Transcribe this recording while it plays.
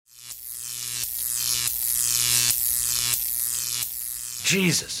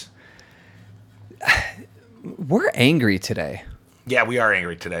Jesus. We're angry today. Yeah, we are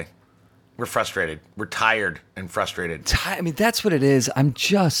angry today. We're frustrated. We're tired and frustrated. I mean, that's what it is. I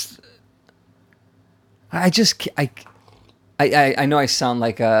know I sound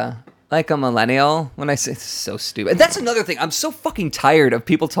like a millennial when I say it's so stupid. And that's another thing. I'm so fucking tired of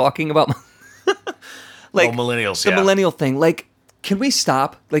people talking about millennials. The millennial thing. Like, can we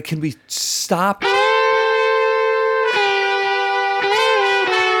stop? Like, can we stop?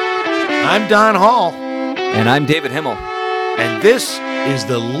 I'm Don Hall. And I'm David Himmel. And this is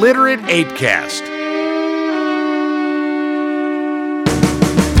the Literate ApeCast.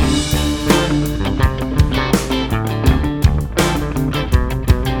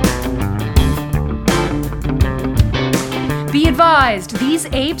 Be advised, these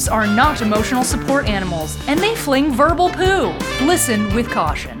apes are not emotional support animals, and they fling verbal poo. Listen with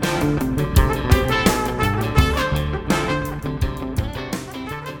caution.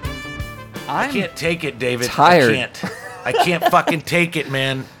 I can't take it, David. Tired. I can't fucking take it,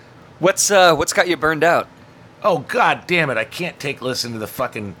 man. What's got you burned out? Oh, god damn it. I can't listen to the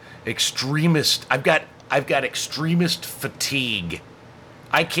fucking extremist. I've got extremist fatigue.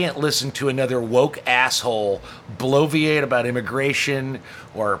 I can't listen to another woke asshole bloviate about immigration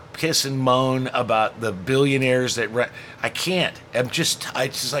or piss and moan about the billionaires that I can't. It's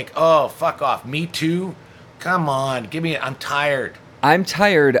just like, oh, fuck off. Me too? Come on. I'm tired. I'm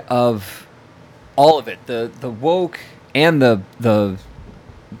tired of all of it. The woke and the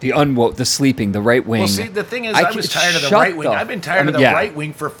unwoke, the sleeping, the right wing. Well, see, the thing is, I was tired of the right wing. I've been tired of the right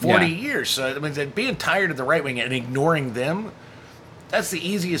wing for 40 years. So, I mean, being tired of the right wing and ignoring them, that's the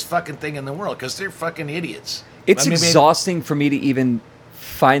easiest fucking thing in the world because they're fucking idiots. It's exhausting for me to even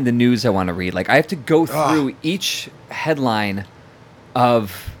find the news I want to read. Like, I have to go through each headline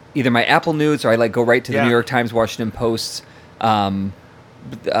of either my Apple News or I go right to the New York Times, Washington Post apps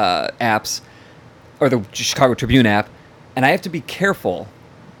or the Chicago Tribune app, and I have to be careful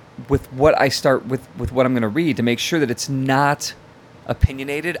with what I start with what I'm going to read to make sure that it's not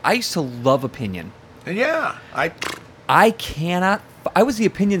opinionated. I used to love opinion. Yeah, I cannot. I was the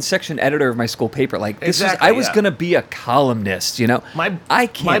opinion section editor of my school paper. Like, I was going to be a columnist, you know. I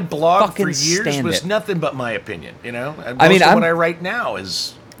can't. My blog for fucking years was it. nothing but my opinion, you know. And what I write now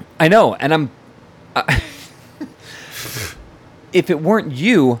is. I know, and if it weren't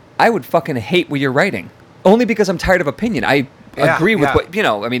you, I would fucking hate what you're writing. Only because I'm tired of opinion. I agree with what, you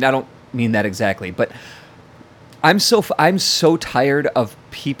know, I mean, I don't mean that exactly, but I'm so tired of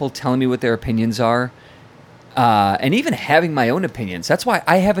people telling me what their opinions are, and even having my own opinions. That's why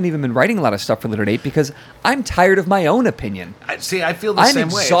I haven't even been writing a lot of stuff for Literate, because I'm tired of my own opinion. I feel the same way. I'm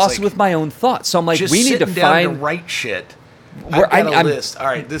exhausted with my own thoughts. So I'm like, we need to find the right shit. I've got a list. All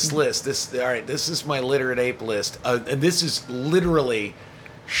right, this list. This is my Literate Ape list, and this is literally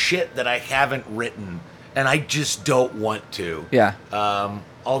shit that I haven't written, and I just don't want to. Yeah.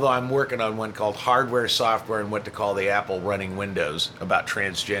 Although I'm working on one called Hardware, Software, and What to Call the Apple Running Windows about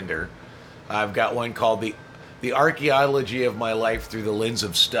transgender. I've got one called the Archaeology of My Life Through the Lens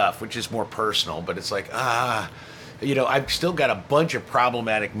of Stuff, which is more personal, but it's like, you know, I've still got a bunch of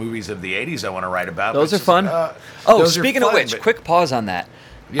problematic movies of the 80s I want to write about. Those are fun. Speaking of which, quick pause on that.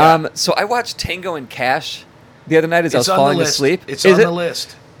 Yeah. So I watched Tango and Cash the other night as I was falling asleep. It's on the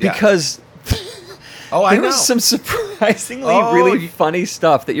list. Yeah. Because there was some surprisingly really funny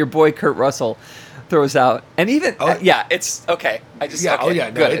stuff that your boy Kurt Russell throws out. And even, it's okay. Good. It's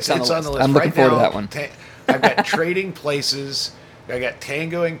on the list. I'm looking forward to that one. I've got Trading Places. I got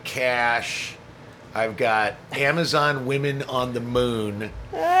Tango and Cash. I've got Amazon Women on the Moon,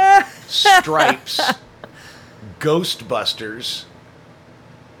 Stripes, Ghostbusters.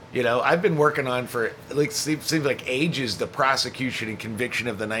 You know, I've been working on for seems like ages the prosecution and conviction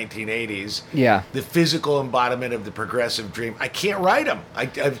of the 1980s. Yeah, the physical embodiment of the progressive dream. I can't write them.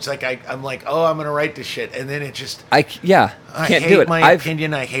 I'm like, oh, I'm gonna write this shit, and then it just I can't hate do it. My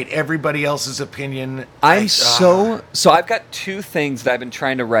opinion. I hate everybody else's opinion. So I've got two things that I've been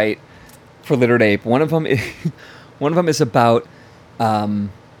trying to write for Literate Ape. One of them is about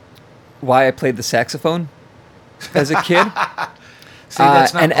why I played the saxophone as a kid. See,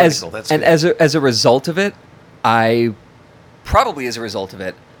 that's not political. As a result of it, I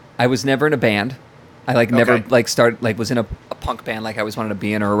was never in a band. I never started was in a punk band like I always wanted to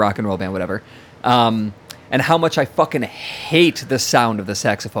be in, or a rock and roll band, whatever. And how much I fucking hate the sound of the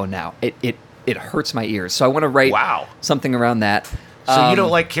saxophone now. It hurts my ears. So I want to write something around that. So you don't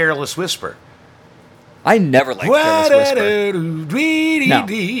like Careless Whisper? I never liked Careless Whisper.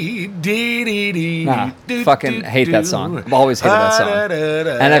 Nah, fucking hate that song. I've always hated that song.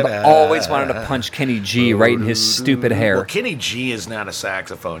 And I've always wanted to punch Kenny G right in his stupid hair. Well, Kenny G is not a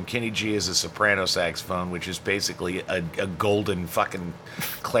saxophone. Kenny G is a soprano saxophone, which is basically a golden fucking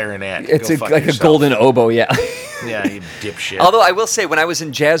clarinet. It's like a golden oboe, yeah. Yeah, you dipshit. Although I will say, when I was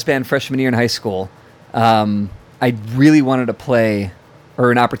in jazz band freshman year in high school, I really wanted to play,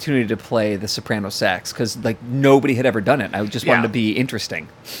 or an opportunity to play, the soprano sax, because like nobody had ever done it. I just wanted to be interesting.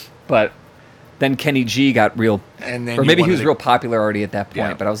 But then Kenny G got real, and then or maybe he was real popular already at that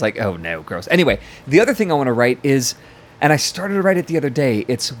point, but I was like, oh no, gross. Anyway, the other thing I want to write is, and I started to write it the other day,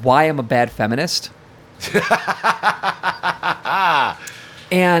 it's Why I'm a Bad Feminist.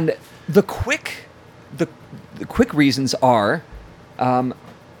 And the quick reasons are,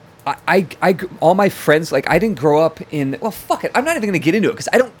 I all my friends, like, I didn't grow up in, well, fuck it, I'm not even going to get into it because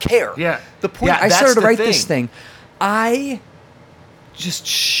I don't care. Yeah. The point, I started to write this thing. I just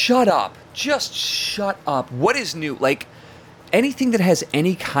shut up. Just shut up. What is new? Like, anything that has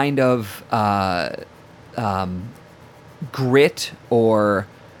any kind of grit or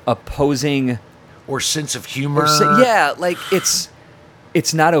opposing or sense of humor. Like, it's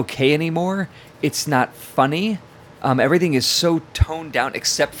not okay anymore. It's not funny. Everything is so toned down,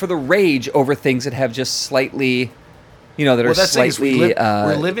 except for the rage over things that have just slightly, that are slightly.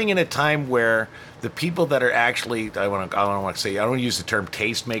 We're living in a time where the people that are actually, I don't want to use the term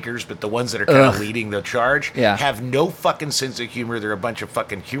tastemakers, but the ones that are kind of leading the charge have no fucking sense of humor. They're a bunch of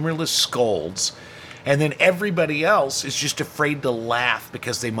fucking humorless scolds. And then everybody else is just afraid to laugh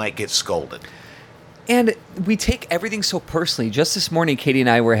because they might get scolded. And we take everything so personally. Just this morning, Katie and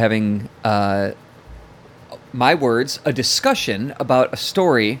I were having, my words, a discussion about a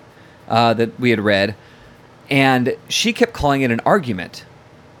story that we had read, and she kept calling it an argument.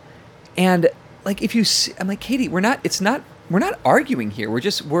 And like, if you see, I'm like, Katie, we're not arguing here.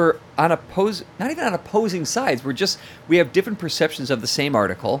 We're on not even on opposing sides. We have different perceptions of the same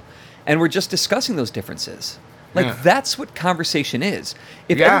article, and we're just discussing those differences. Like, that's what conversation is.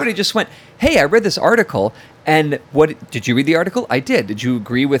 If everybody just went, hey, I read this article, and did you read the article? I did. Did you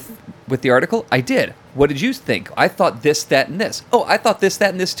agree with the article? I did. What did you think? I thought this, that, and this. Oh, I thought this,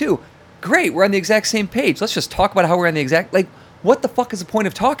 that, and this too. Great, we're on the exact same page. Let's just talk about how we're on the exact, like, what the fuck is the point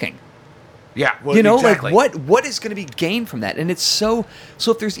of talking? Yeah, well, exactly. Like, what is going to be gained from that? And it's so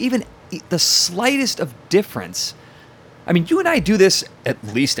if there's even the slightest of difference. I mean, you and I do this at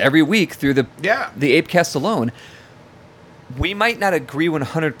least every week through the ApeCast alone. We might not agree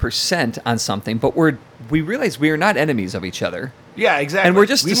 100% on something, but we realize we are not enemies of each other. Yeah, exactly. And we're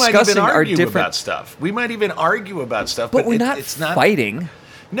just discussing our different about stuff. We might even argue about stuff, but we're not fighting.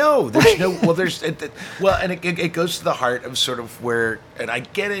 No, there's no. Well, and it goes to the heart of sort of where, and I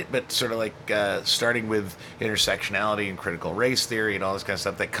get it, but sort of like starting with intersectionality and critical race theory and all this kind of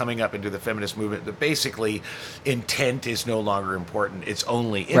stuff, that coming up into the feminist movement, that basically intent is no longer important. It's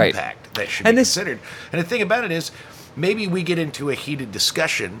only impact that should be considered. And the thing about it is, maybe we get into a heated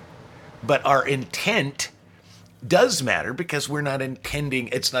discussion, but our intent does matter because we're not intending.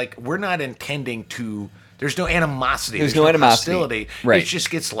 It's like we're not intending to. There's no animosity. There's no animosity. Hostility. Right. It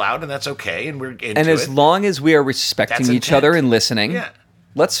just gets loud, and that's okay, and we're into it. And as long as we are respecting each other and listening,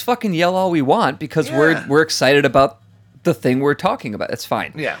 let's fucking yell all we want because we're excited about the thing we're talking about. That's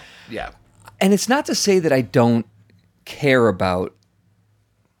fine. Yeah, yeah. And it's not to say that I don't care about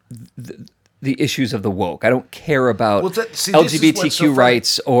the issues of the woke. I don't care about LGBTQ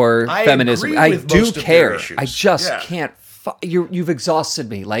rights or feminism. I do care. I just can't. You've exhausted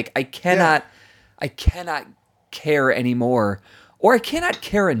me. Like, I cannot care anymore, or I cannot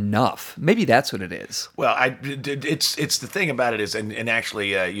care enough. Maybe that's what it is. Well, it's the thing about it is, and actually,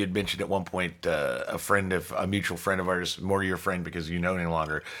 you had mentioned at one point a mutual friend of ours, more your friend because you know no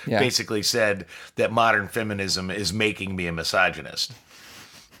longer, basically said that modern feminism is making me a misogynist.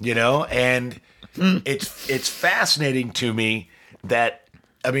 And it's fascinating to me that,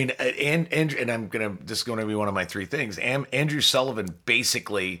 I mean, and this is going to be one of my three things. Andrew Sullivan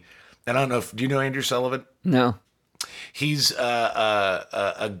basically. And I don't know do you know Andrew Sullivan? No. He's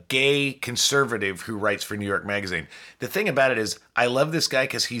a gay conservative who writes for New York Magazine. The thing about it is, I love this guy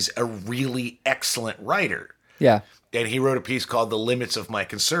because he's a really excellent writer. Yeah. And he wrote a piece called "The Limits of My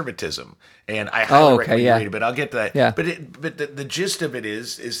Conservatism," and I highly recommend you read it. But I'll get to that. Yeah. But the gist of it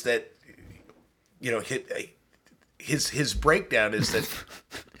is that his breakdown is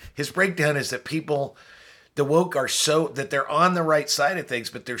that people. The woke are so that they're on the right side of things,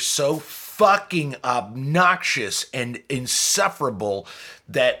 but they're so fucking obnoxious and insufferable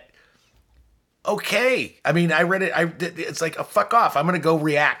that okay. I mean, I read it. It's like, fuck off. I'm going to go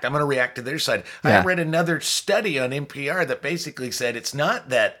react. I'm going to react to their side. Yeah. I read another study on NPR that basically said it's not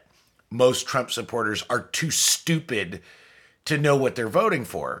that most Trump supporters are too stupid to know what they're voting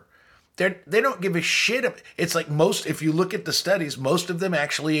for. They don't give a shit. It's like if you look at the studies, most of them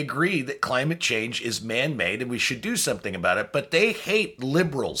actually agree that climate change is man-made and we should do something about it. But they hate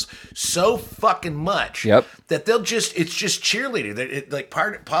liberals so fucking much that it's just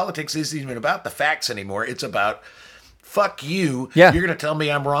cheerleading. Politics isn't even about the facts anymore. It's about, fuck you. Yeah. You're going to tell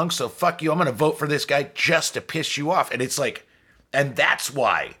me I'm wrong, so fuck you. I'm going to vote for this guy just to piss you off. And it's like, and that's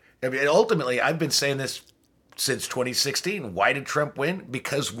why. I mean, ultimately, I've been saying this since 2016. Why did Trump win?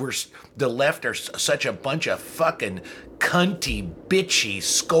 Because the left are such a bunch of fucking cunty, bitchy,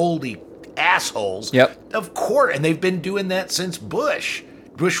 scoldy assholes. Yep. Of course, and they've been doing that since Bush.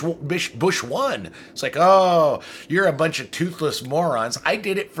 Bush won. It's like, oh, you're a bunch of toothless morons. I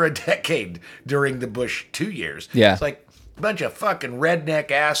did it for a decade during the Bush 2 years. Yeah. It's like a bunch of fucking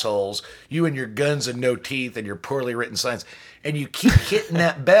redneck assholes. You and your guns and no teeth and your poorly written signs. And you keep hitting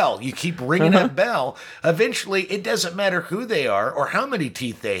that bell. You keep ringing that bell. Eventually, it doesn't matter who they are or how many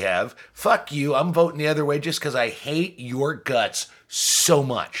teeth they have. Fuck you. I'm voting the other way just because I hate your guts so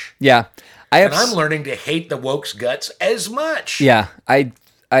much. Yeah. I'm learning to hate the woke's guts as much. Yeah. I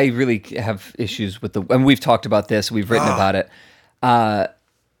really have issues with and we've talked about this. We've written about it. I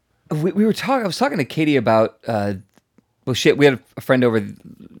was talking to Katie about, we had a friend over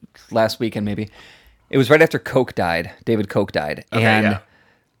last weekend maybe. It was right after David Koch died. Okay, and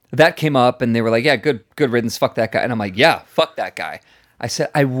that came up and they were like, yeah, good riddance, fuck that guy. And I'm like, yeah, fuck that guy. I said,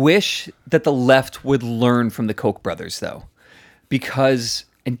 I wish that the left would learn from the Koch brothers though. Because,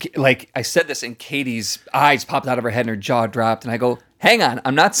 and like I said this and Katie's eyes popped out of her head and her jaw dropped. And I go, hang on,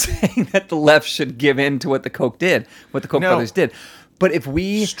 I'm not saying that the left should give in to what the Koch brothers did. But if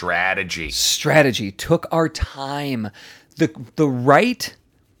we... Strategy took our time. The right...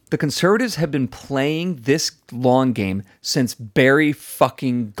 The conservatives have been playing this long game since Barry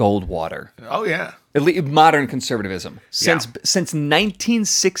fucking Goldwater. Oh, yeah. At least modern conservatism. Since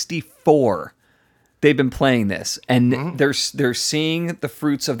 1964, they've been playing this. And they're seeing the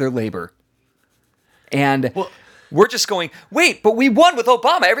fruits of their labor. And we're just going, wait, but we won with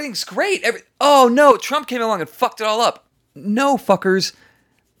Obama. Everything's great. Oh, no, Trump came along and fucked it all up. No, fuckers.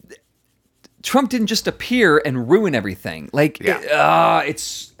 Trump didn't just appear and ruin everything.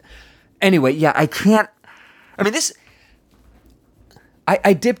 It's... Anyway, yeah, I can't... I mean, this...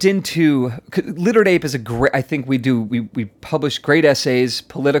 I dipped into... Literate Ape is a great... I think we publish great essays,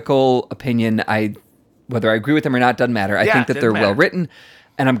 political opinion. Whether I agree with them or not doesn't matter. I think that they're well written,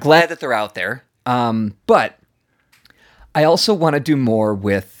 and I'm glad that they're out there. But I also want to do more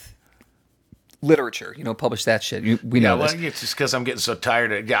with literature, publish that shit. We know this. It's just because I'm getting so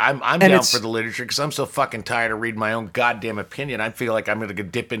tired. I'm down for the literature because I'm so fucking tired of reading my own goddamn opinion. I feel like I'm going to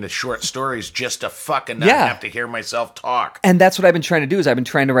dip into short stories just to fucking not have to hear myself talk. And that's what I've been trying to do. Is I've been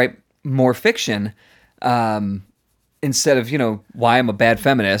trying to write more fiction instead of why I'm a bad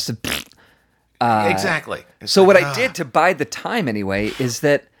feminist. Exactly. So what I did to bide the time anyway is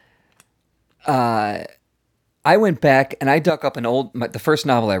that I went back and I dug up the first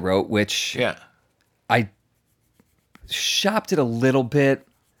novel I wrote, which I shopped it a little bit,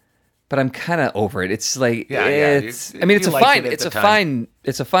 but I'm kind of over it. It's like it's a fine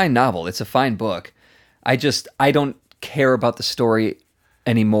novel. It's a fine book. I don't care about the story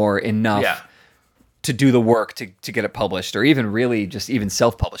anymore enough to do the work to get it published, or even really just even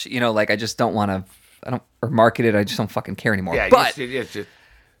self-publish it. I just don't want to. Or market it. I just don't fucking care anymore. But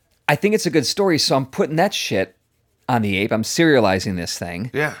I think it's a good story, so I'm putting that shit on the Ape. I'm serializing this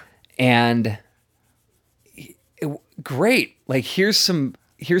thing. Yeah. And great. Like here's some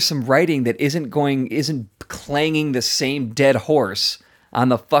writing that isn't clanging the same dead horse on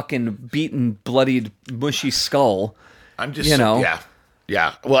the fucking beaten, bloodied, mushy skull. I'm just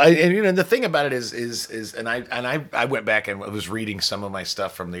Yeah. Well, and the thing about it is I went back and was reading some of my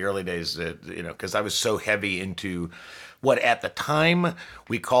stuff from the early days, because I was so heavy into what at the time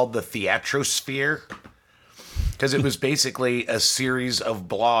we called the theatrosphere, because it was basically a series of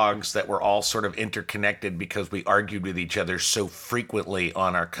blogs that were all sort of interconnected because we argued with each other so frequently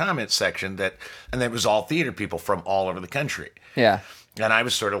on our comment section and it was all theater people from all over the country. Yeah. And I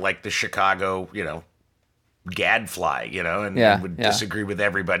was sort of like the Chicago, gadfly, and would disagree with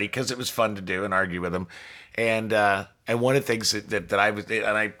everybody because it was fun to do and argue with them. And one of the things that I was,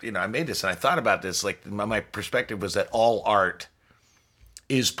 and I made this and I thought about this, like my perspective was that all art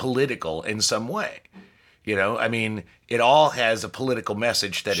is political in some way. It all has a political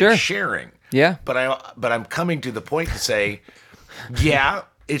message that it's sharing. Yeah. But I'm coming to the point to say,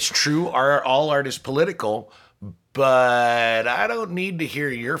 it's true. All art is political, but I don't need to hear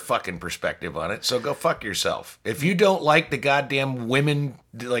your fucking perspective on it. So go fuck yourself. If you don't like the goddamn women,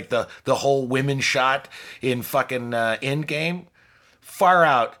 like the whole women shot in fucking Endgame, far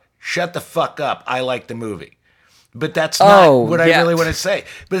out. Shut the fuck up. I like the movie. But that's not what I really want to say.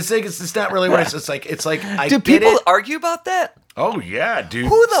 But the thing is, it's not really what I say. It's like I do get people it. argue about that? Oh yeah, dude.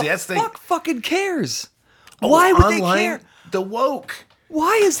 Who the fuck fucking cares? Why would they care? The woke.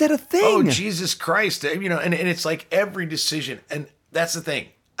 Why is that a thing? Oh Jesus Christ! And it's like every decision, and that's the thing.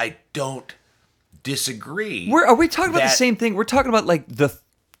 I don't disagree. Are we talking about the same thing? We're talking about like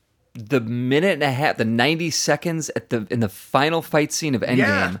the minute and a half, the 90 seconds in the final fight scene of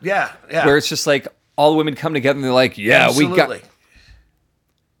Endgame. Yeah. Where it's just like all the women come together and they're like, Absolutely. we got.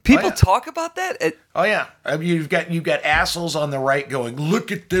 People talk about that. Oh yeah, I mean, you've got assholes on the right going,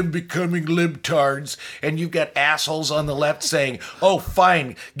 look at them becoming libtards, and you've got assholes on the left saying, oh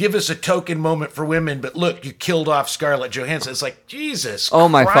fine, give us a token moment for women, but look, you killed off Scarlett Johansson. It's like Jesus. Oh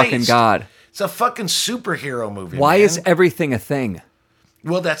my Christ. fucking God! It's a fucking superhero movie. Why man. is everything a thing?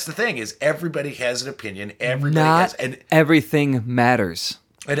 Well, that's the thing, is everybody has an opinion. Everybody everything matters.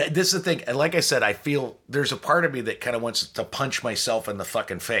 And this is the thing. And like I said, I feel there's a part of me that kind of wants to punch myself in the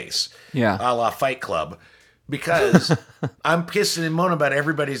fucking face. Yeah. A la Fight Club. Because I'm pissing and moaning about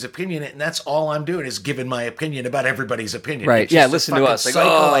everybody's opinion. And that's all I'm doing is giving my opinion about everybody's opinion. Right. Yeah. Listen to us.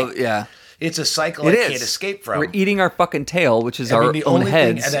 Yeah. It's a cycle I can't escape from. We're eating our fucking tail, which is our own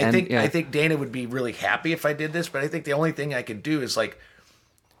heads. And I think Dana would be really happy if I did this. But I think the only thing I could do is like,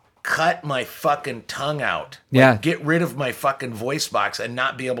 cut my fucking tongue out. Get rid of my fucking voice box and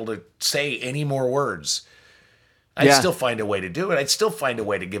not be able to say any more words. I'd still find a way to do it. I'd still find a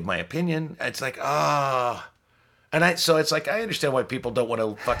way to give my opinion. It's like, so it's like, I understand why people don't want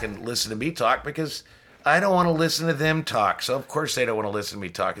to fucking listen to me talk, because I don't want to listen to them talk. So of course they don't want to listen to me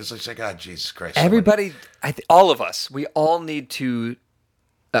talk. It's like, oh, Jesus Christ. Everybody, all of us, we all need to,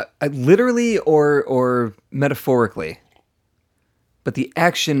 literally or metaphorically, but the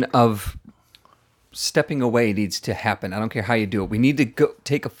action of stepping away needs to happen. I don't care how you do it. We need to go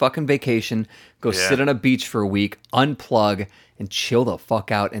take a fucking vacation, sit on a beach for a week, unplug, and chill the fuck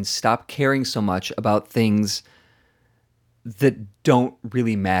out and stop caring so much about things that don't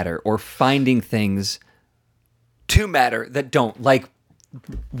really matter, or finding things to matter that don't. Like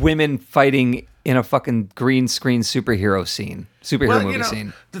women fighting in a fucking green screen superhero movie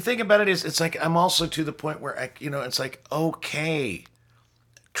scene. The thing about it is, it's like, I'm also to the point where it's like, okay,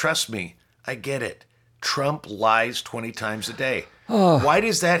 trust me, I get it. Trump lies 20 times a day. Why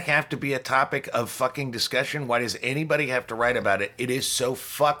does that have to be a topic of fucking discussion? Why does anybody have to write about it? It is so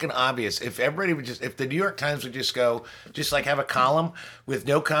fucking obvious. If everybody would if the New York Times would just have a column with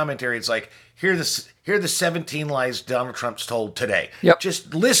no commentary, it's like, here are the 17 lies Donald Trump's told today. Yep.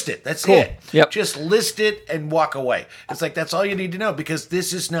 Just list it. That's cool. it. Yep. Just list it and walk away. It's like, that's all you need to know, because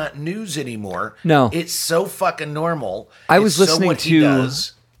this is not news anymore. No. It's so fucking normal. I was listening to...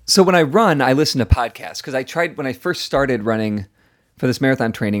 So when I run, I listen to podcasts, because I tried, when I first started running for this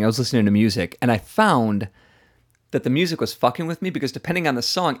marathon training, I was listening to music, and I found that the music was fucking with me, because depending on the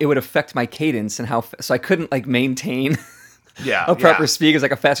song, it would affect my cadence and so I couldn't like maintain a proper speed, because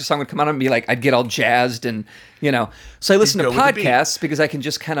like a faster song would come on and be like, I'd get all jazzed and, So I listen to podcasts because I can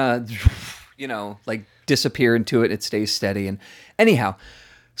just kind of, like disappear into it. It stays steady. And anyhow,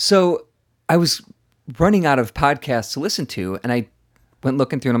 so I was running out of podcasts to listen to, and I went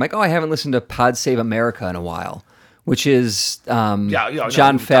looking through, and I'm like, I haven't listened to Pod Save America in a while, which is John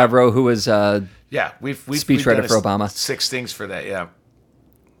Favreau, who was we've speechwriter for Obama. 6 things for that, yeah.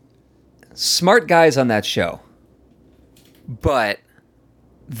 Smart guys on that show, but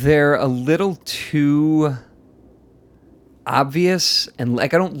they're a little too obvious, and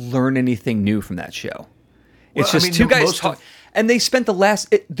like I don't learn anything new from that show. It's just two guys talk, and they spent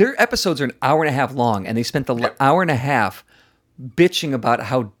their episodes are an hour and a half long, and they spent the hour and a half bitching about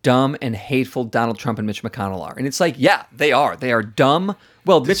how dumb and hateful Donald Trump and Mitch McConnell are. And it's like, yeah, they are. They are dumb.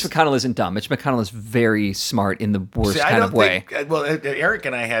 Well, Mitch McConnell isn't dumb. Mitch McConnell is very smart in the worst kind of way. Eric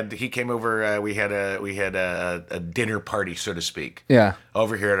and I he came over, we had a dinner party, so to speak. Yeah.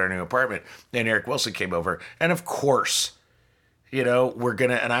 Over here at our new apartment. And Eric Wilson came over. And of course, we're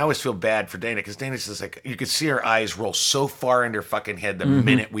going to, and I always feel bad for Dana, because Dana's just like, you can see her eyes roll so far into her fucking head the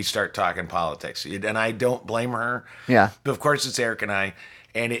minute we start talking politics. And I don't blame her. Yeah. But of course it's Eric and I,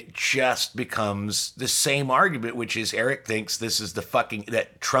 and it just becomes the same argument, which is Eric thinks this is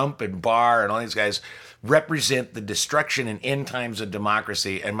that Trump and Barr and all these guys represent the destruction and end times of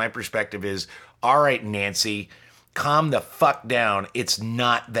democracy. And my perspective is, all right, Nancy, calm the fuck down. It's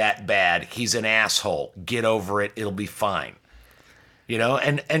not that bad. He's an asshole. Get over it. It'll be fine. You know,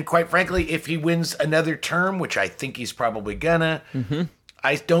 and quite frankly, if he wins another term, which I think he's probably gonna,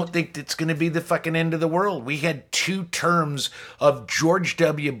 I don't think it's going to be the fucking end of the world. We had 2 terms of George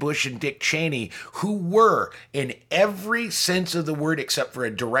W. Bush and Dick Cheney, who were, in every sense of the word except for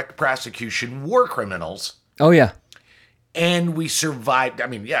a direct prosecution, war criminals. Oh, yeah. And we survived. I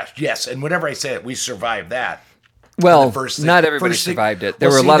mean, yes. And whenever I say it, we survived that. Well, not everybody survived it. There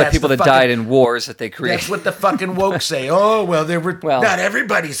were a lot of people that died in wars that they created. That's what the fucking woke say. Oh, well, not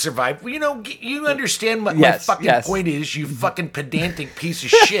everybody survived. Well, you know, you understand what my fucking point is, you fucking pedantic piece of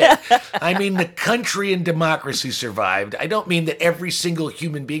shit. I mean, the country and democracy survived. I don't mean that every single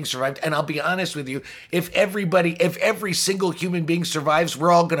human being survived. And I'll be honest with you, if every single human being survives,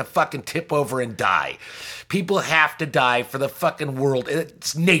 we're all going to fucking tip over and die. People have to die for the fucking world.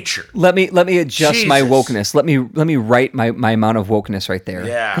 It's nature. Let me adjust my wokeness. Let me write my amount of wokeness right there.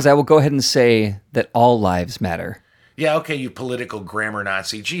 Yeah. Because I will go ahead and say that all lives matter. Yeah, okay, you political grammar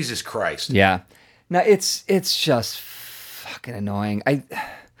Nazi. Jesus Christ. Yeah. Now it's just fucking annoying.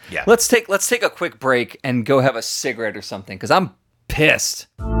 Let's take a quick break and go have a cigarette or something, because I'm pissed.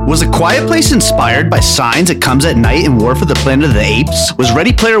 Was A Quiet Place inspired by Signs It Comes at Night and War for the Planet of the Apes? Was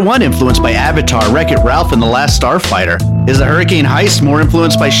Ready Player One influenced by Avatar, Wreck-It Ralph, and The Last Starfighter? Is The Hurricane Heist more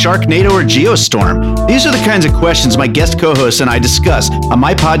influenced by Sharknado or Geostorm? These are the kinds of questions my guest co-hosts and I discuss on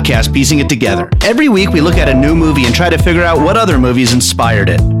my podcast, Piecing It Together. Every week we look at a new movie and try to figure out what other movies inspired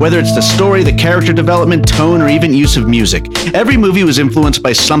it. Whether it's the story, the character development, tone, or even use of music. Every movie was influenced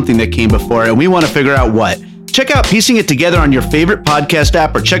by something that came before it, and we want to figure out what. Check out Piecing It Together on your favorite podcast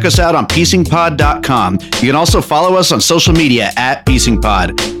app, or check us out on piecingpod.com. You can also follow us on social media at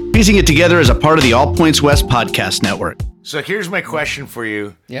piecingpod. Piecing It Together is a part of the All Points West podcast network. So here's my question for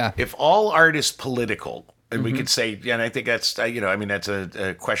you. Yeah. If all art is political, and we could say, and I think that's, that's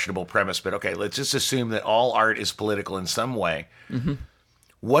a questionable premise, but okay, let's just assume that all art is political in some way.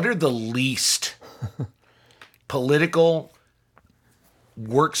 What are the least political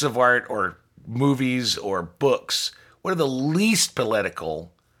works of art or movies or books? What are the least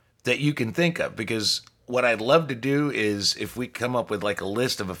political that you can think of? Because what I'd love to do is, if we come up with like a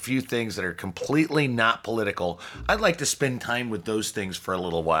list of a few things that are completely not political, I'd like to spend time with those things for a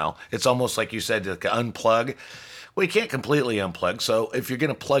little while. It's almost like you said, like unplug. Well, you can't completely unplug. So if you're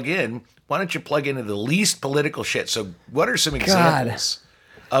going to plug in, why don't you plug into the least political shit? So what are some examples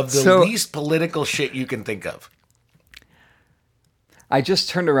of the least political shit you can think of? I just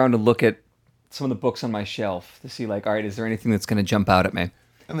turned around to look at some of the books on my shelf to see, like, all right, is there anything that's going to jump out at me?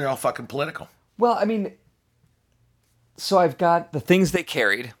 And they're all fucking political. Well, I mean, so I've got The Things They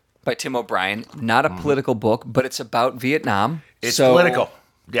Carried by Tim O'Brien. Not a political book, but it's about Vietnam. It's political.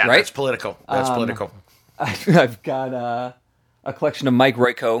 Yeah, right? That's political. That's political. I've got a collection of Mike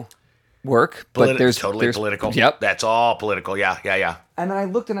Royko work, but there's political. Yep, that's all political. Yeah. And then I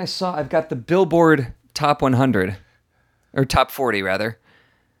looked and I saw I've got the Billboard Top 100, or Top 40 rather.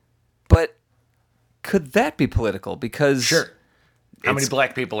 But could that be political? Because sure. How many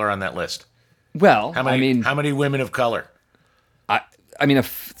black people are on that list? Well, how many women of color?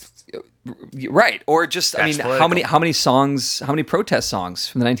 Right, or just that's political. how many songs, how many protest songs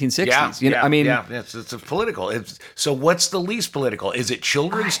from the 1960s? It's political. So what's the least political? Is it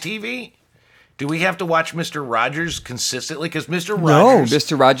children's TV? Do we have to watch Mr. Rogers consistently? Because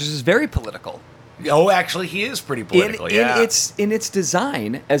Mr. Rogers is very political. Oh, actually, he is pretty political. In its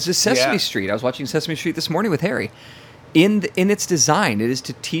design as a Sesame Street. I was watching Sesame Street this morning with Harry. In its design, it is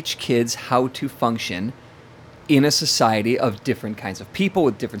to teach kids how to function in a society of different kinds of people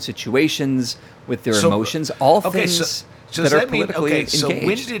with different situations, with their emotions, things that are politically engaged. So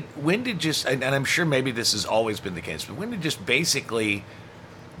when did just, and I'm sure maybe this has always been the case, but when did just basically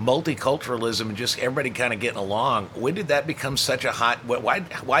multiculturalism and just everybody kind of getting along, when did that become such a hot,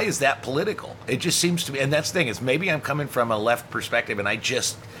 why is that political? It just seems to be, and that's the thing, is maybe I'm coming from a left perspective and I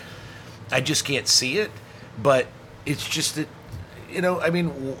just can't see it, but it's just that,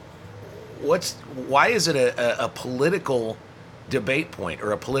 why is it a political debate point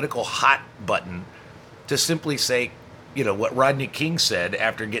or a political hot button to simply say, what Rodney King said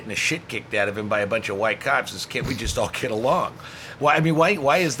after getting the shit kicked out of him by a bunch of white cops is, can't we just all get along?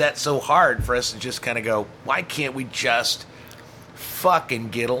 Why is that so hard for us to just kind of go, why can't we just fucking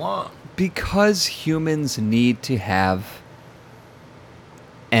get along? Because humans need to have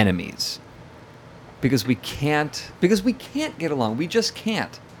enemies. Because we can't get along. We just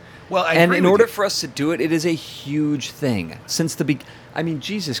can't. Well, in order for us to do it, it is a huge thing. Since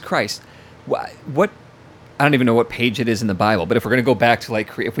Jesus Christ. What I don't even know what page it is in the Bible, but if we're going to go back to,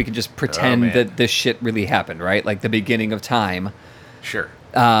 if we could just pretend that this shit really happened, right? Like the beginning of time. Sure.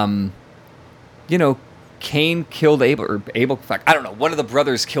 Cain killed Abel, or Abel, fuck, I don't know. One of the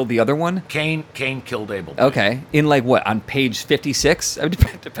brothers killed the other one. Cain killed Abel. Okay, in like what, on page 56,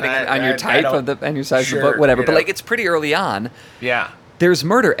 depending on your type and your size of the book, whatever. But like it's pretty early on. Yeah. There's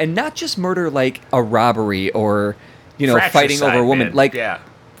murder, and not just murder like a robbery or Fratricide, fighting over a woman, man. like yeah.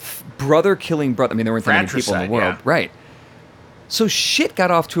 brother killing brother. I mean, there weren't that many people in the world, yeah. right? So shit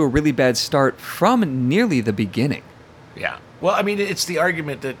got off to a really bad start from nearly the beginning. Yeah. Well, I mean, it's the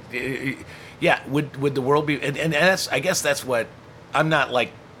argument that, would the world be, and I guess that's what, I'm not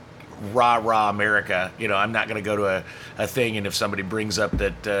like rah America, I'm not going to go to a thing, and if somebody brings up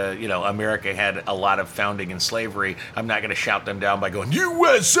that, America had a lot of founding and slavery, I'm not going to shout them down by going,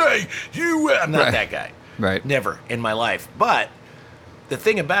 USA, I'm not that guy. Right. Never in my life. But the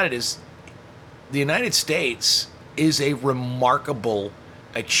thing about it is, the United States is a remarkable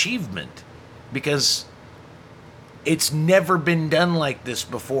achievement because it's never been done like this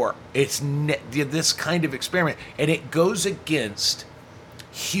before. It's this kind of experiment, and it goes against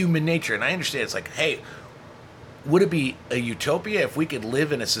human nature. And I understand it's like, hey, would it be a utopia if we could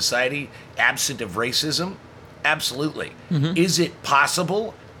live in a society absent of racism? Absolutely. Mm-hmm. Is it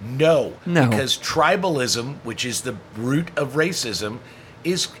possible? No. Because tribalism, which is the root of racism,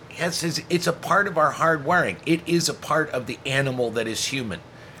 it's a part of our hardwiring. It is a part of the animal that is human.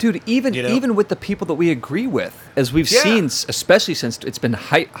 Dude, even with the people that we agree with, as we've seen, especially since it's been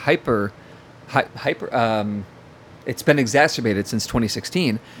hyper, it's been exacerbated since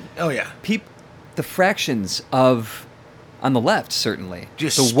 2016. Oh yeah, the fractions of on the left certainly,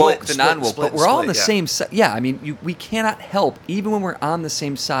 just the woke, the non-woke, but we're all on the same side. Yeah, I mean, we cannot help, even when we're on the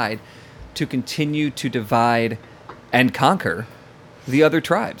same side, to continue to divide and conquer the other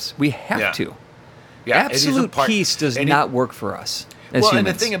tribes. We have to. Yeah, absolute peace does not work for us. As humans. And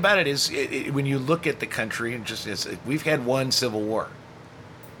the thing about it is, when you look at the country, and we've had one civil war.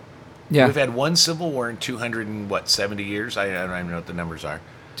 Yeah, we've had one civil war in 270 years. I don't even know what the numbers are.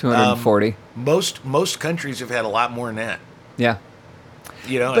 240. Most countries have had a lot more than that. Yeah,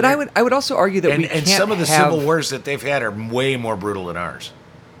 but I would also argue that we can't some of the have, civil wars that they've had are way more brutal than ours.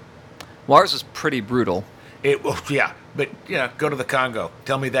 Well, ours was pretty brutal. But go to the Congo.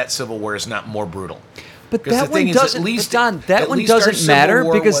 Tell me that civil war is not more brutal. But that one doesn't, Don, that one doesn't matter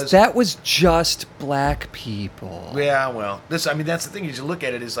because that was just black people. Yeah, well, that's the thing. You look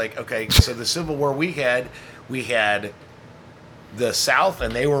at it is like, okay, so the Civil War we had the South,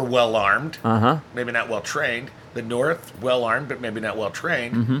 and they were well armed, maybe not well trained. The North, well armed, but maybe not well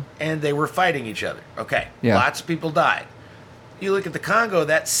trained, and they were fighting each other. Okay, lots of people died. You look at the Congo,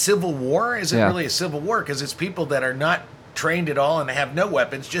 that civil war isn't really a civil war because it's people that are not trained at all and have no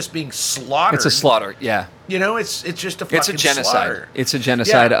weapons, just being slaughtered. It's a slaughter, yeah. It's just a fucking It's a genocide. Slaughter. It's a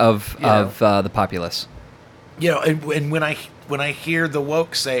genocide of the populace. And when I hear the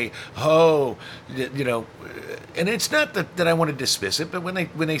woke say, "Oh," and it's not that I want to dismiss it, but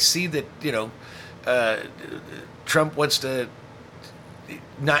when they see that Trump wants to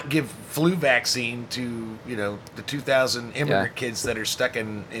not give flu vaccine to the 2,000 immigrant kids that are stuck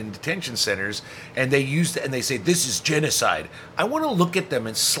in detention centers, and they say this is genocide. I want to look at them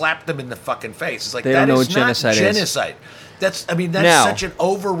and slap them in the fucking face. It's like they that don't know is what not genocide is. That's such an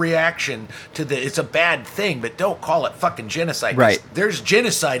overreaction to it's a bad thing, but don't call it fucking genocide. Right. There's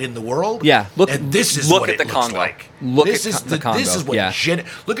genocide in the world. Yeah. Look at the Congo. Like. This is what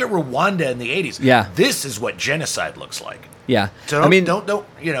look at Rwanda in the 80s. Yeah. This is what genocide looks like. Yeah. So don't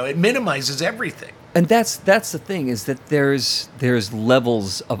it minimizes everything. And that's the thing, is that there's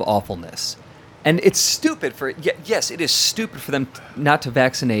levels of awfulness. And it's stupid it is stupid for them not to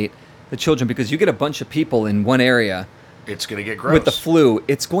vaccinate the children, because you get a bunch of people in one area, it's going to get gross. With the flu,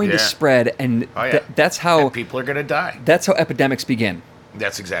 it's going to spread, and that's how and people are going to die. That's how epidemics begin.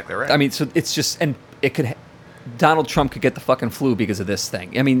 That's exactly right. I mean, so it's just, and it could, Donald Trump could get the fucking flu because of this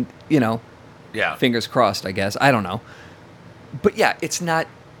thing. I mean, fingers crossed, I guess. I don't know. But yeah, it's not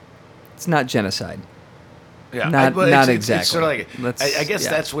genocide. Yeah, not exactly. It's sort of like I guess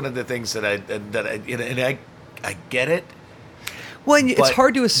that's one of the things that I get it. Well, and it's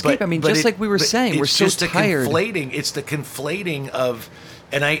hard to escape. Just like we were saying, we're so tired. It's the conflating of,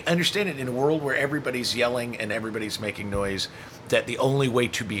 and I understand it in a world where everybody's yelling and everybody's making noise, that the only way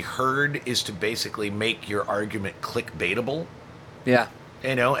to be heard is to basically make your argument clickbaitable. Yeah.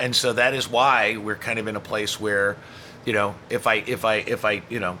 And so that is why we're kind of in a place where, if I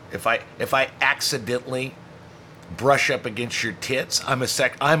accidentally brush up against your tits,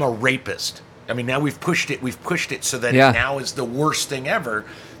 I'm a rapist. I mean, now we've pushed it so that it now is the worst thing ever,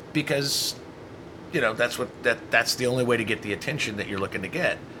 because that's the only way to get the attention that you're looking to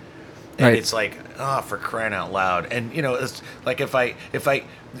get. And it's like, oh, for crying out loud. And it's like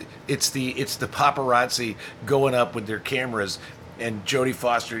it's the paparazzi going up with their cameras, and Jodie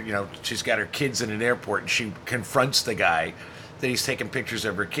Foster, she's got her kids in an airport, and she confronts the guy that he's taking pictures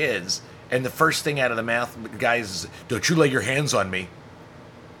of her kids, and the first thing out of the mouth of the guy is, "Don't you lay your hands on me."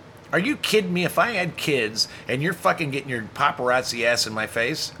 Are you kidding me? If I had kids and you're fucking getting your paparazzi ass in my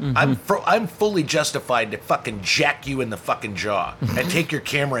face, I'm fully justified to fucking jack you in the fucking jaw and take your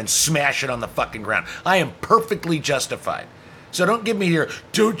camera and smash it on the fucking ground. I am perfectly justified. So don't give me your,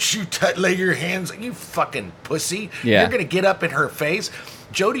 "Don't you lay your hands," you fucking pussy. Yeah. You're going to get up in her face.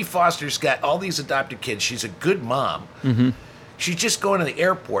 Jodie Foster's got all these adopted kids. She's a good mom. Mm-hmm. She's just going to the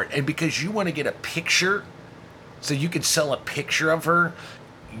airport, and because you want to get a picture so you can sell a picture of her,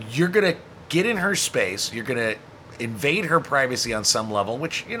 you're going to get in her space. You're going to invade her privacy on some level,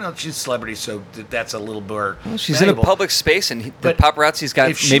 which, she's a celebrity, so that's a little more she's valuable. in a public space, and the paparazzi's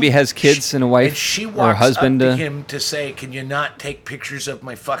got maybe has kids and a wife, and she or a walks husband. up to him to say, "Can you not take pictures of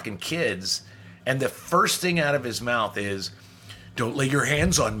my fucking kids?" And the first thing out of his mouth is, "Don't lay your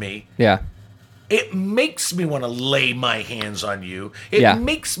hands on me." Yeah. It makes me want to lay my hands on you. It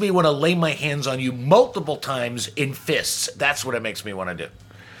makes me want to lay my hands on you multiple times in fists. That's what it makes me want to do.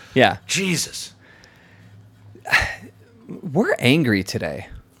 Yeah. Jesus. We're angry today.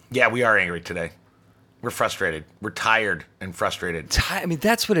 Yeah, we are angry today. We're frustrated. We're tired and frustrated. I mean,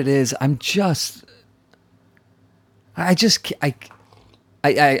 that's what it is. I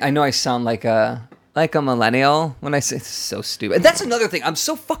know I sound like a millennial when I say it's so stupid. That's another thing. I'm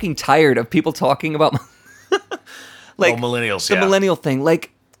so fucking tired of people talking about millennials. The millennial thing.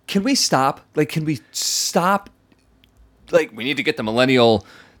 Like, can we stop? Like, can we stop? Like, we need to get the millennial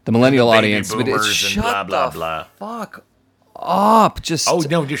audience. But it's shut blah blah the blah. Fuck up. Just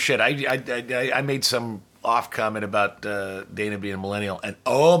just shit. I made some off comment about Dana being a millennial, and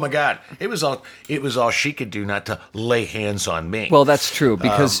oh my god, it was all she could do not to lay hands on me. Well, that's true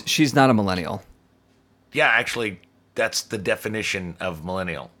because she's not a millennial. Yeah, actually, that's the definition of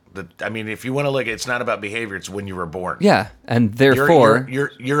millennial. If you want to look, it's not about behavior; it's when you were born. Yeah, and therefore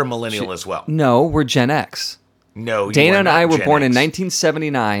you're a millennial as well. No, we're Gen X. No, Dana and I were Gen born X. in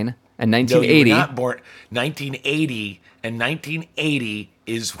 1979 and 1980. No, you were not born 1980, and 1980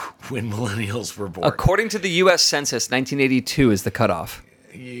 is when millennials were born. According to the U.S. Census, 1982 is the cutoff.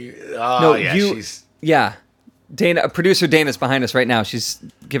 Yeah. Dana, producer Dana's behind us right now. She's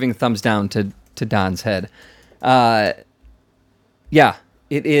giving a thumbs down to Don's head. Yeah,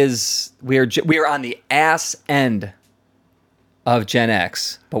 it is. We are on the ass end of Gen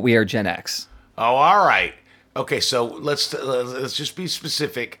X, but we are Gen X. Oh, all right. Okay, so let's just be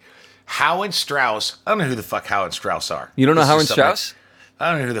specific. Howe and Strauss. I don't know who the fuck Howe and Strauss are. You don't know Howe and Strauss? I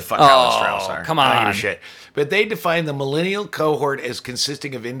don't know who the fuck Howe and Strauss are. Come on. I don't give a shit. But they define the millennial cohort as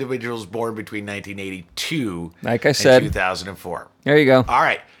consisting of individuals born between 1982 like I said, and 2004. There you go. All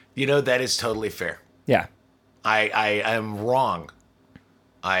right. That is totally fair. Yeah. I am wrong.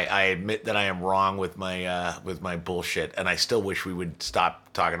 I admit that I am wrong with my bullshit, and I still wish we would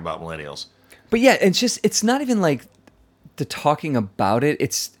stop talking about millennials. But yeah, it's not even like the talking about it.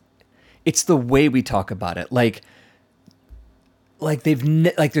 It's the way we talk about it. Like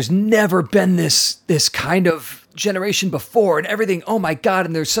there's never been this kind of generation before, and everything. Oh my god!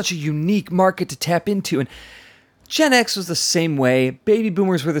 And there's such a unique market to tap into. And Gen X was the same way. Baby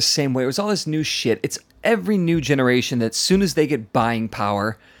Boomers were the same way. It was all this new shit. It's every new generation that as soon as they get buying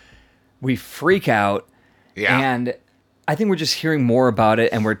power, we freak out. Yeah. And I think we're just hearing more about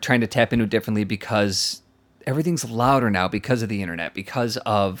it, and we're trying to tap into it differently because everything's louder now because of the internet, because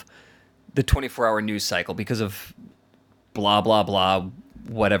of the 24-hour news cycle, because of blah, blah, blah,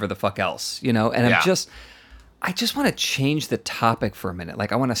 whatever the fuck else, And I just want to change the topic for a minute.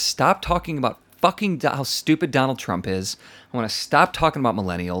 Like, I want to stop talking about fucking how stupid Donald Trump is. I want to stop talking about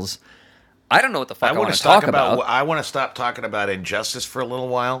millennials. I don't know what the fuck I want to talk about. I want to stop talking about injustice for a little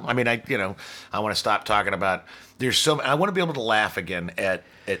while. I want to stop talking about. I want to be able to laugh again at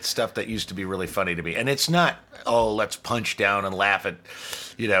stuff that used to be really funny to me. And it's not, let's punch down and laugh at,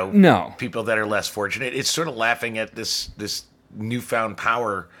 no, people that are less fortunate. It's sort of laughing at this newfound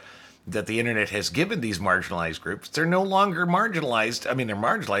power that the internet has given these marginalized groups. They're no longer marginalized. I mean, they're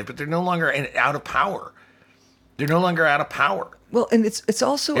marginalized, but they're no longer out of power. They're no longer out of power. Well, and it's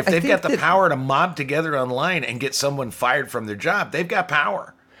also, if they've got the power to mob together online and get someone fired from their job, they've got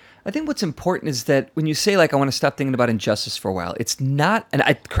power. I think what's important is that when you say, like, I want to stop thinking about injustice for a while, it's not, and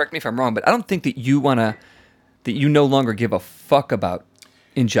correct me if I'm wrong, but I don't think that you no longer give a fuck about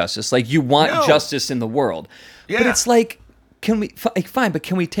injustice. Like, you want justice in the world. Yeah. But it's like, fine, but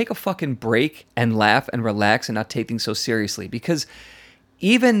can we take a fucking break and laugh and relax and not take things so seriously? Because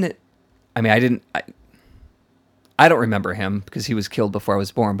even I mean, I don't remember him because he was killed before I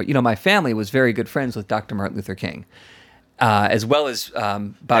was born. But my family was very good friends with Dr. Martin Luther King, as well as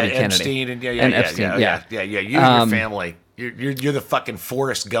Bobby Kennedy. Epstein and Epstein. You and your family. You're the fucking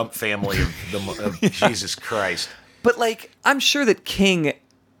Forrest Gump family of Jesus Christ. But I'm sure that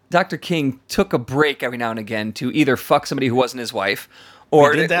Dr. King took a break every now and again to either fuck somebody who wasn't his wife,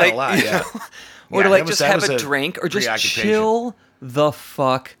 or he did that a lot, or to just have a drink, or just chill the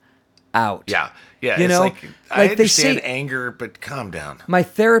fuck out. Yeah. It's I understand anger, but calm down. My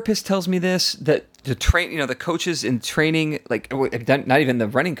therapist tells me this, that the the coaches in training, not even the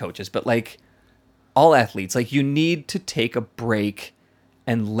running coaches, but all athletes, you need to take a break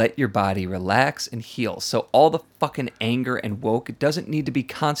and let your body relax and heal. So all the fucking anger and woke, it doesn't need to be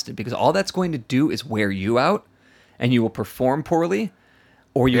constant, because all that's going to do is wear you out, and you will perform poorly,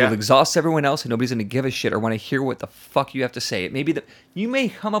 or you will exhaust everyone else, and nobody's going to give a shit or want to hear what the fuck you have to say. It may be that you may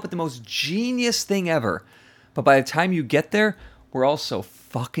come up with the most genius thing ever, but by the time you get there, we're all so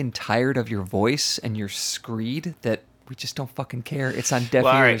fucking tired of your voice and your screed that we just don't fucking care. It's on deaf ears.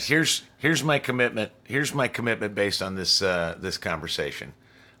 All right, here's my commitment. Here's my commitment based on this this conversation.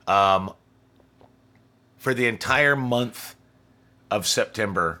 For the entire month of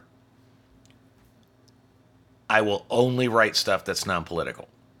September, I will only write stuff that's non-political.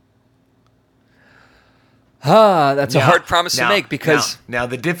 That's a hard promise to make, because now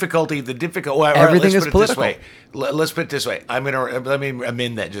the difficulty. Well, everything is political. Let's put it this way. Let me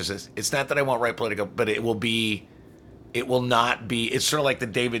amend that. It's not that I won't write political, but it will not be. It's sort of like the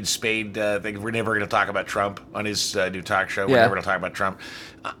David Spade thing. We're never going to talk about Trump on his new talk show. We're never going to talk about Trump.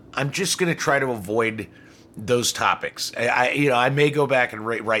 I'm just going to try to avoid those topics. I may go back and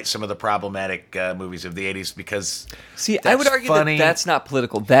write some of the problematic movies of the 80s, because I would argue that that's not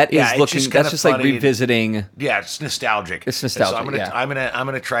political. That is looking. That's just like revisiting. It's nostalgic. It's nostalgic. So I'm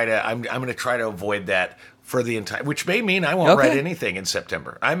gonna try to avoid that for the entire. Which may mean I won't write anything in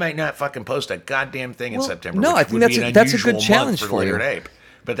September. I might not fucking post a goddamn thing in September. No, I think that's a good challenge for you. Ape.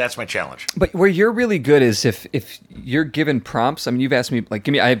 But that's my challenge. But where you're really good is if you're given prompts. I mean, you've asked me, give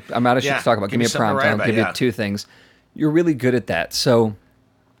me. I'm out of shit to talk about. Give me a prompt. I'll give you two things. You're really good at that. So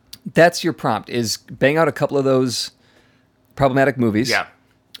that's your prompt: is bang out a couple of those problematic movies. Yeah.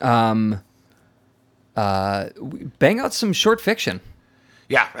 Bang out some short fiction.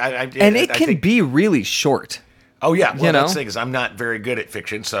 Yeah, and it can be really short. Oh yeah, well that's the thing is I'm not very good at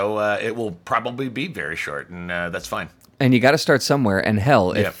fiction, so it will probably be very short, and that's fine. And you got to start somewhere. And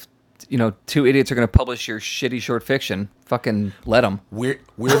hell, if two idiots are going to publish your shitty short fiction, fucking let them. We're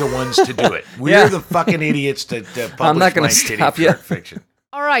the ones to do it. We're the fucking idiots to publish I'm not gonna my stop shitty short fiction.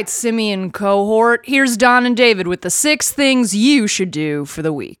 All right, Simeon cohort. Here's Don and David with the 6 things you should do for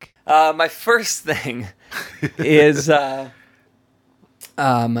the week. My first thing is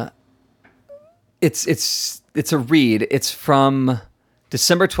it's a read. It's from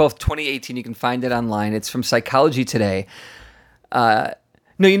December 12th, 2018. You can find it online. It's from Psychology Today. No,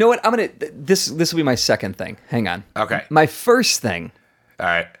 you know what? This will be my second thing. Hang on. Okay. My first thing, all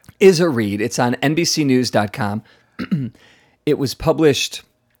right, is a read. It's on NBCnews.com. It was published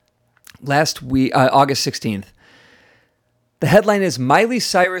last week, August 16th. The headline is Miley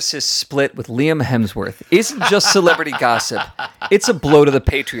Cyrus's split with Liam Hemsworth isn't just celebrity gossip. It's a blow to the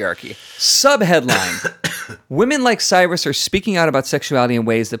patriarchy. Subheadline: Women like Cyrus are speaking out about sexuality in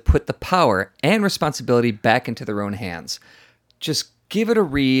ways that put the power and responsibility back into their own hands. Just give it a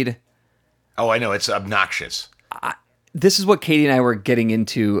read. Oh, I know. It's obnoxious. This is what Katie and I were getting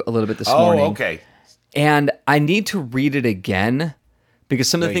into a little bit this morning. Oh, okay. And I need to read it again because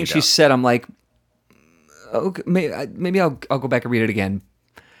some of the things she said, I'm like, okay, maybe I'll go back and read it again.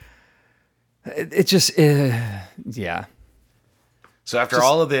 It just, yeah. So after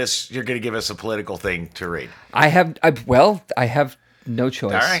all of this, you're going to give us a political thing to read. I have no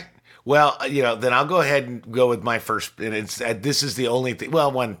choice. All right. Well, then I'll go ahead and go with my first. And this is the only thing.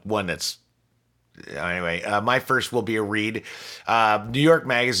 Well, one that's anyway. My first will be a read. New York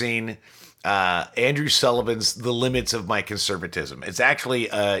Magazine. Andrew Sullivan's The Limits of My Conservatism. It's actually,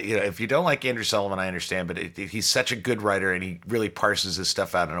 if you don't like Andrew Sullivan, I understand, but he's such a good writer, and he really parses his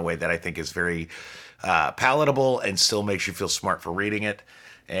stuff out in a way that I think is very palatable and still makes you feel smart for reading it.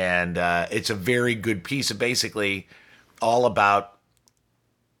 And it's a very good piece of basically all about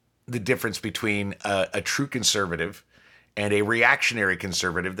the difference between a true conservative and a reactionary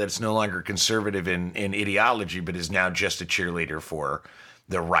conservative that's no longer conservative in ideology, but is now just a cheerleader for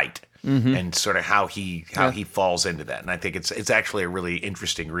the right. Mm-hmm. And sort of how he falls into that, and I think it's actually a really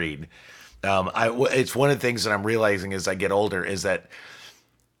interesting read. It's one of the things that I'm realizing as I get older is that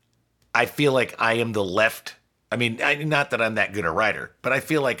I feel like I am the left. I mean, not that I'm that good a writer, but I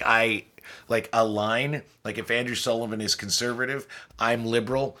feel like I like a line. Like if Andrew Sullivan is conservative, I'm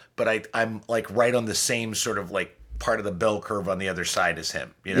liberal, but I'm like right on the same sort of like part of the bell curve on the other side as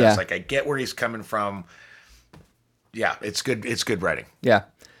him. You know, it's like I get where he's coming from. Yeah, it's good. It's good writing. Yeah.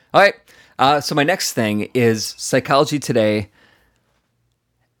 All right. So my next thing is Psychology Today.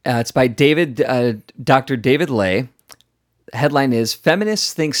 It's by Dr. David Lay. Headline is,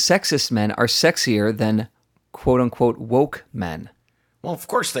 Feminists think sexist men are sexier than quote-unquote woke men. Well, of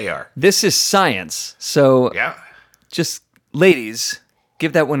course they are. This is science. So yeah, just, ladies,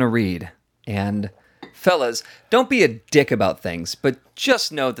 give that one a read. And fellas, don't be a dick about things, but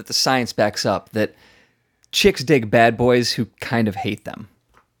just know that the science backs up that chicks dig bad boys who kind of hate them.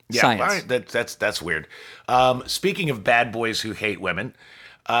 Yeah, Science. all right, that's weird. Speaking of bad boys who hate women,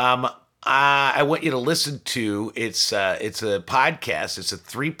 I want you to listen to it's a podcast. It's a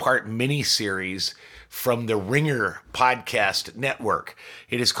 3-part mini-series from the Ringer podcast network.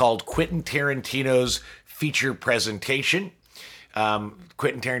 It is called Quentin Tarantino's Feature Presentation.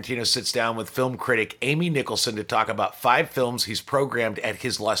 Quentin Tarantino sits down with film critic Amy Nicholson to talk about 5 films he's programmed at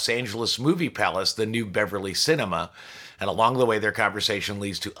his Los Angeles movie palace, the New Beverly Cinema. And along the way, their conversation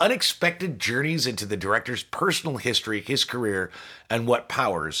leads to unexpected journeys into the director's personal history, his career, and what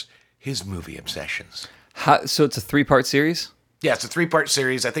powers his movie obsessions. So it's a 3-part series? Yeah, it's a 3-part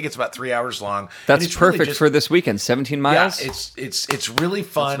series. I think it's about 3 hours long. That's perfect really for this weekend. 17 miles. Yeah, it's really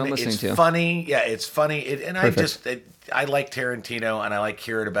fun. It's funny. Yeah, it's funny. I like Tarantino and I like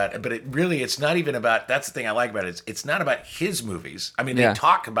hearing about it. But it's not even about. That's the thing I like about it. It's not about his movies. I mean, they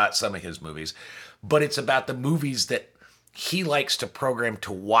talk about some of his movies, but it's about the movies that he likes to program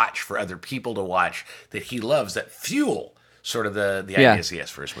to watch for other people to watch that he loves that fuel sort of the ideas he has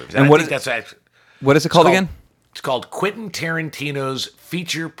for his movies. And what is it called again? It's called Quentin Tarantino's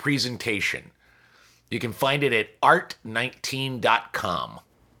Feature Presentation. You can find it at art19.com.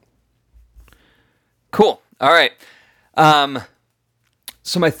 Cool. All right.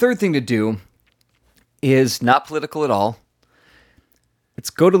 So my third thing to do is not political at all. Let's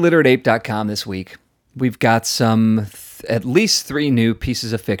go to literateape.com this week. We've got at least 3 new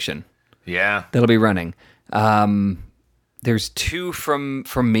pieces of fiction. Yeah. That'll be running. There's 2 from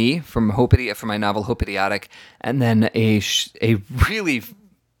me, from my novel Hope Idiotic, and then a really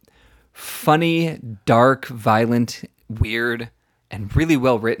funny, dark, violent, weird, and really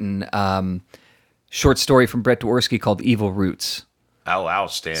well written short story from Brett Dworsky called Evil Roots. Oh,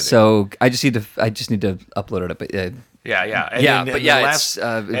 outstanding! So I just need to upload it. But it's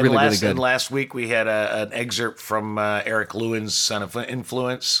really good. And last week we had an excerpt from Eric Lewin's Son of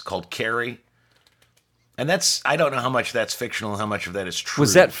Influence called Carrie. And I don't know how much that's fictional and how much of that is true.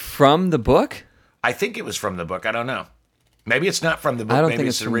 Was that from the book? I think it was from the book. I don't know. Maybe it's not from the book. Maybe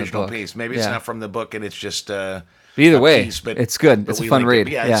it's an original piece. Maybe it's not from the book and it's just either way, piece, but it's good. It's a fun read.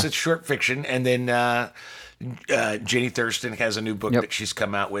 It's a short fiction. And then Jenny Thurston has a new book that she's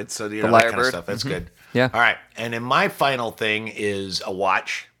come out with. So, that kind of stuff. That's good. Yeah. All right. And then my final thing is a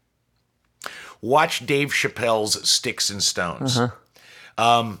watch. Watch Dave Chappelle's Sticks and Stones.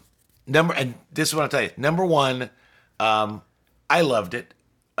 And this is what I'll tell you. Number 1, I loved it.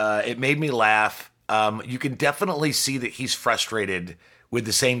 It made me laugh. You can definitely see that he's frustrated with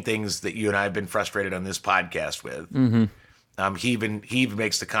the same things that you and I have been frustrated on this podcast with. Mm-hmm. He even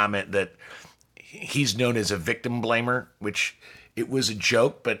makes the comment that he's known as a victim blamer, which it was a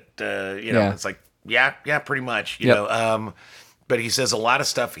joke, but it's like pretty much, you know. But he says a lot of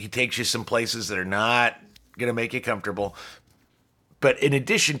stuff. He takes you some places that are not going to make you comfortable. But in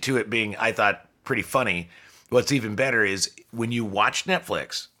addition to it being, I thought, pretty funny, what's even better is when you watch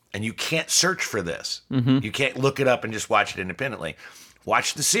Netflix and you can't search for this. Mm-hmm. You can't look it up and just watch it independently.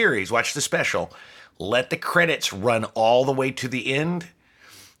 Watch the series, watch the special. Let the credits run all the way to the end.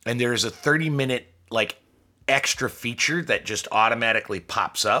 And there's a 30-minute extra feature that just automatically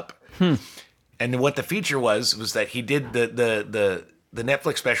pops up. And what the feature was that he did the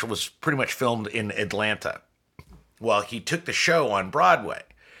Netflix special was pretty much filmed in Atlanta. Well, he took the show on Broadway.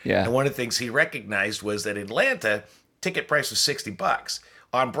 Yeah. And one of the things he recognized was that in Atlanta, ticket price was $60.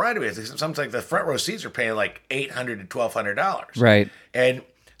 On Broadway, sometimes like the front row seats are paying like $800 to $1,200. Right. And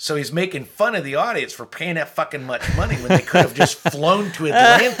so he's making fun of the audience for paying that fucking much money when they could have just flown to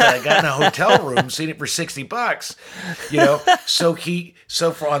Atlanta and gotten a hotel room, seen it for $60.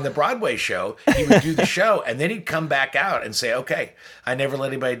 So for on the Broadway show, he would do the show and then he'd come back out and say, "Okay, I never let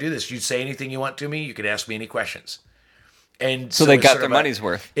anybody do this. You say anything you want to me. You can ask me any questions." And so they got their money's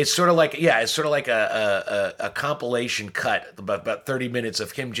worth. It's sort of like a compilation cut, about 30 minutes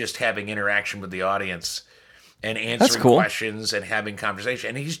of him just having interaction with the audience and answering questions and having conversation.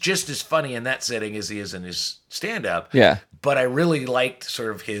 And he's just as funny in that setting as he is in his stand-up. Yeah. But I really liked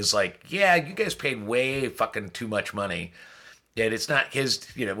sort of his like, yeah, you guys paid way fucking too much money. And it's not his,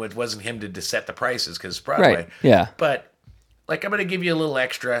 it wasn't him to set the prices because it's Broadway. Right. Yeah. But like, I'm going to give you a little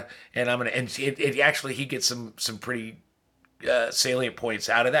extra, and it actually, he gets some pretty salient points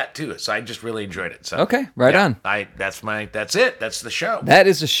out of that too. So I just really enjoyed it. So okay, right on. That's it. That's the show. That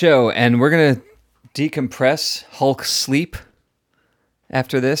is the show, and we're gonna decompress, Hulk sleep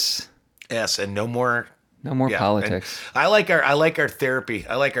after this. Yes, and no more politics. And I like our therapy.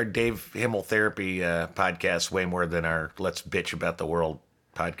 I like our Dave Himmel therapy podcast way more than our Let's Bitch About the World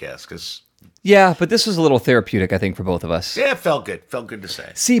podcast because. Yeah, but this was a little therapeutic, I think, for both of us. Yeah, it felt good. Felt good to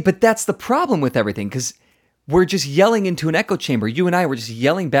say. See, but that's the problem with everything, because we're just yelling into an echo chamber. You and I were just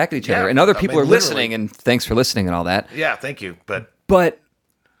yelling back at each other, and other people are listening, and thanks for listening and all that. Yeah, thank you. But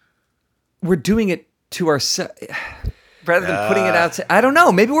we're doing it to ourselves rather than putting it out. I don't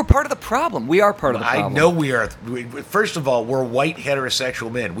know. Maybe we're part of the problem. We are part of the problem. I know we are. First of all, we're white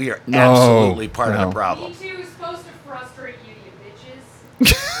heterosexual men. We are absolutely part of the problem. Me Too is supposed to frustrate you, you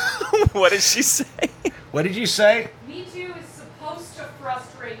bitches. What did she say? What did you say? Me Too is supposed to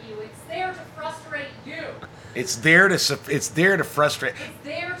frustrate you. It's there to frustrate you. It's there to frustrate. It's there to frustrate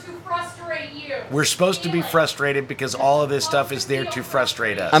you. We're supposed to be frustrated because all of this stuff is there to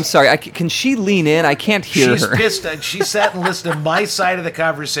frustrate us. I'm sorry. Can she lean in? I can't hear her. She's pissed. She sat and listened to my side of the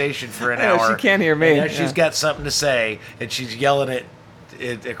conversation for an hour. She can't hear me. And now she's got something to say, and she's yelling it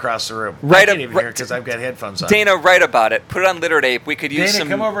across the room. Right, I can't even hear it because I've got headphones on. Dana, write about it. Put it on Literate Ape. We could use Dana,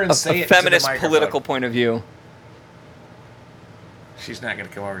 come over and say a it to the feminist microphone. political point of view. She's not going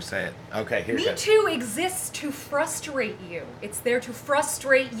to come over and say it. Okay, here it Me goes. Too exists to frustrate you. It's there to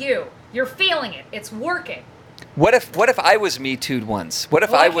frustrate you. You're feeling it. It's working. What if I was Me Too'd once? What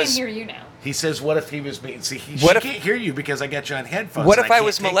if I was? I can't hear you now. He says, "What if he was me?" See, she What if- can't hear you because I got you on headphones. What and if I can't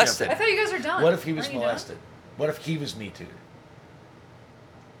was take molested? I thought you guys were done. What if he was Aren't you molested? What if he was Me Too?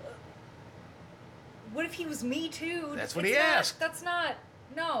 What if he was Me Too? That's what he asked. That's not.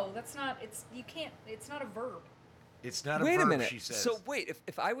 No, that's not. It's you can't. It's not a verb. It's not a Wait verb, a minute. she says. So wait,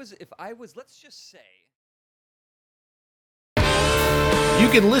 if I was, let's just say. You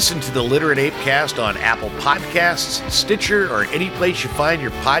can listen to the Literate ApeCast on Apple Podcasts, Stitcher, or any place you find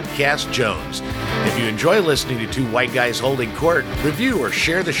your podcast Jones. If you enjoy listening to two white guys holding court, review or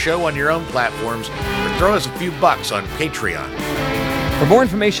share the show on your own platforms, or throw us a few bucks on Patreon. For more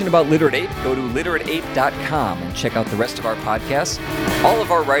information about Literate Ape, go to literateape.com and check out the rest of our podcasts, all of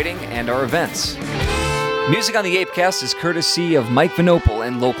our writing, and our events. Music on the ApeCast is courtesy of Mike Vinopal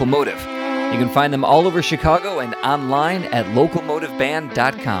and Local Motive. You can find them all over Chicago and online at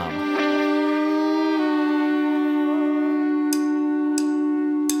localmotiveband.com.